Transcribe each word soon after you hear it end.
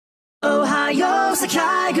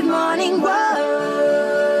Sakai, good morning world.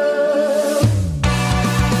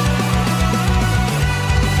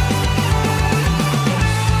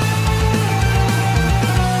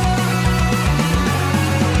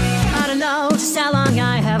 I don't know just how long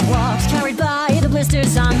I have walked, carried by the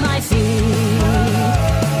blisters on my feet.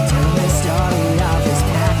 Telling the story of this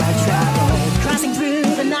path I traveled, crossing through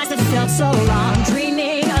the nights that felt so long,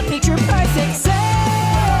 dreaming a picture perfect scene.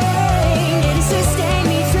 It has sustained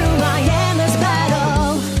me through my endless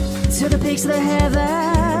battle, to the peaks of the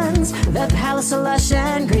heavens, the palace of lush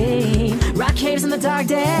and green, rock caves in the dark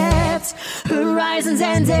depths, horizons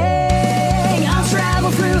ending. I'll travel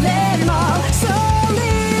through them all, so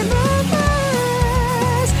limitless,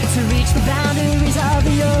 to reach the boundaries of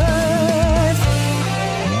the earth.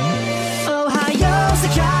 Ohio,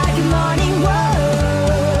 Sakai, good morning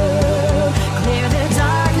world. Clear the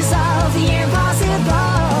darkness of the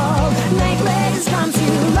impossible, make legends come to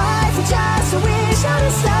life with just a wish on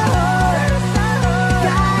a star.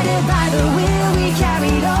 Guided by the will we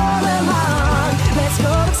carried all along, let's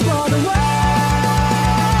go explore the world.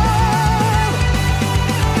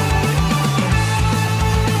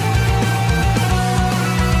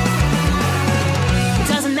 It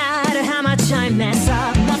doesn't matter how much I mess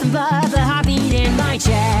up, nothing but the heartbeat in my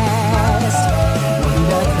chest. Maybe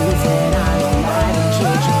the proof that I'm alive and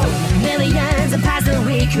kicking. Millions of paths that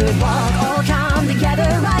we could walk, all come together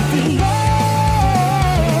at the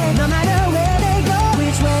end. No matter where they go,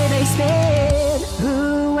 which way they spin.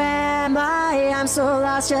 Who am I? I'm so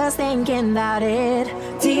lost just thinking about it.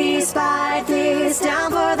 Despite this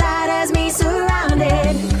downpour that has me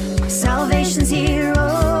surrounded, salvation's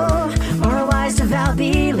hero, or a wise devout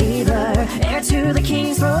believer, heir to the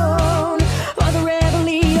king's throne, or the rebel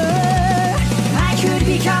leader. I could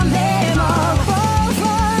become them all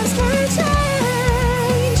forms can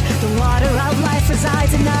change. The water of life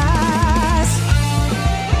resides in us.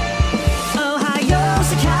 Ohio,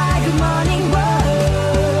 Sakai, good morning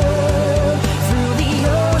world. Through the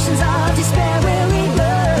oceans of despair we'll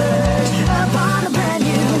emerge, upon a brand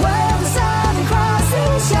new world, the Southern Cross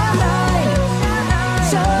will shine,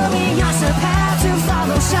 showing us a path to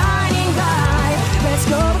follow, shining bright. Let's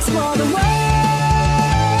go explore the world.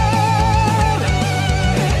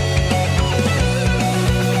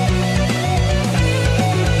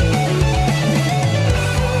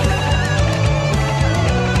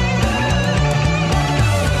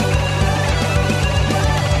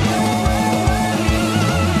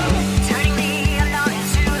 Turning the unknown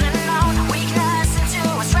into the known, weakness into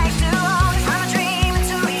a strength to own, from a dream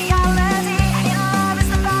into reality. In love is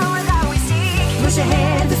the power that we seek. Push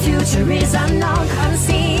ahead, the future is unknown,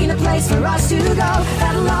 unseen, a place for us to go.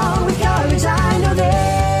 Out alone with courage, I know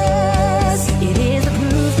this.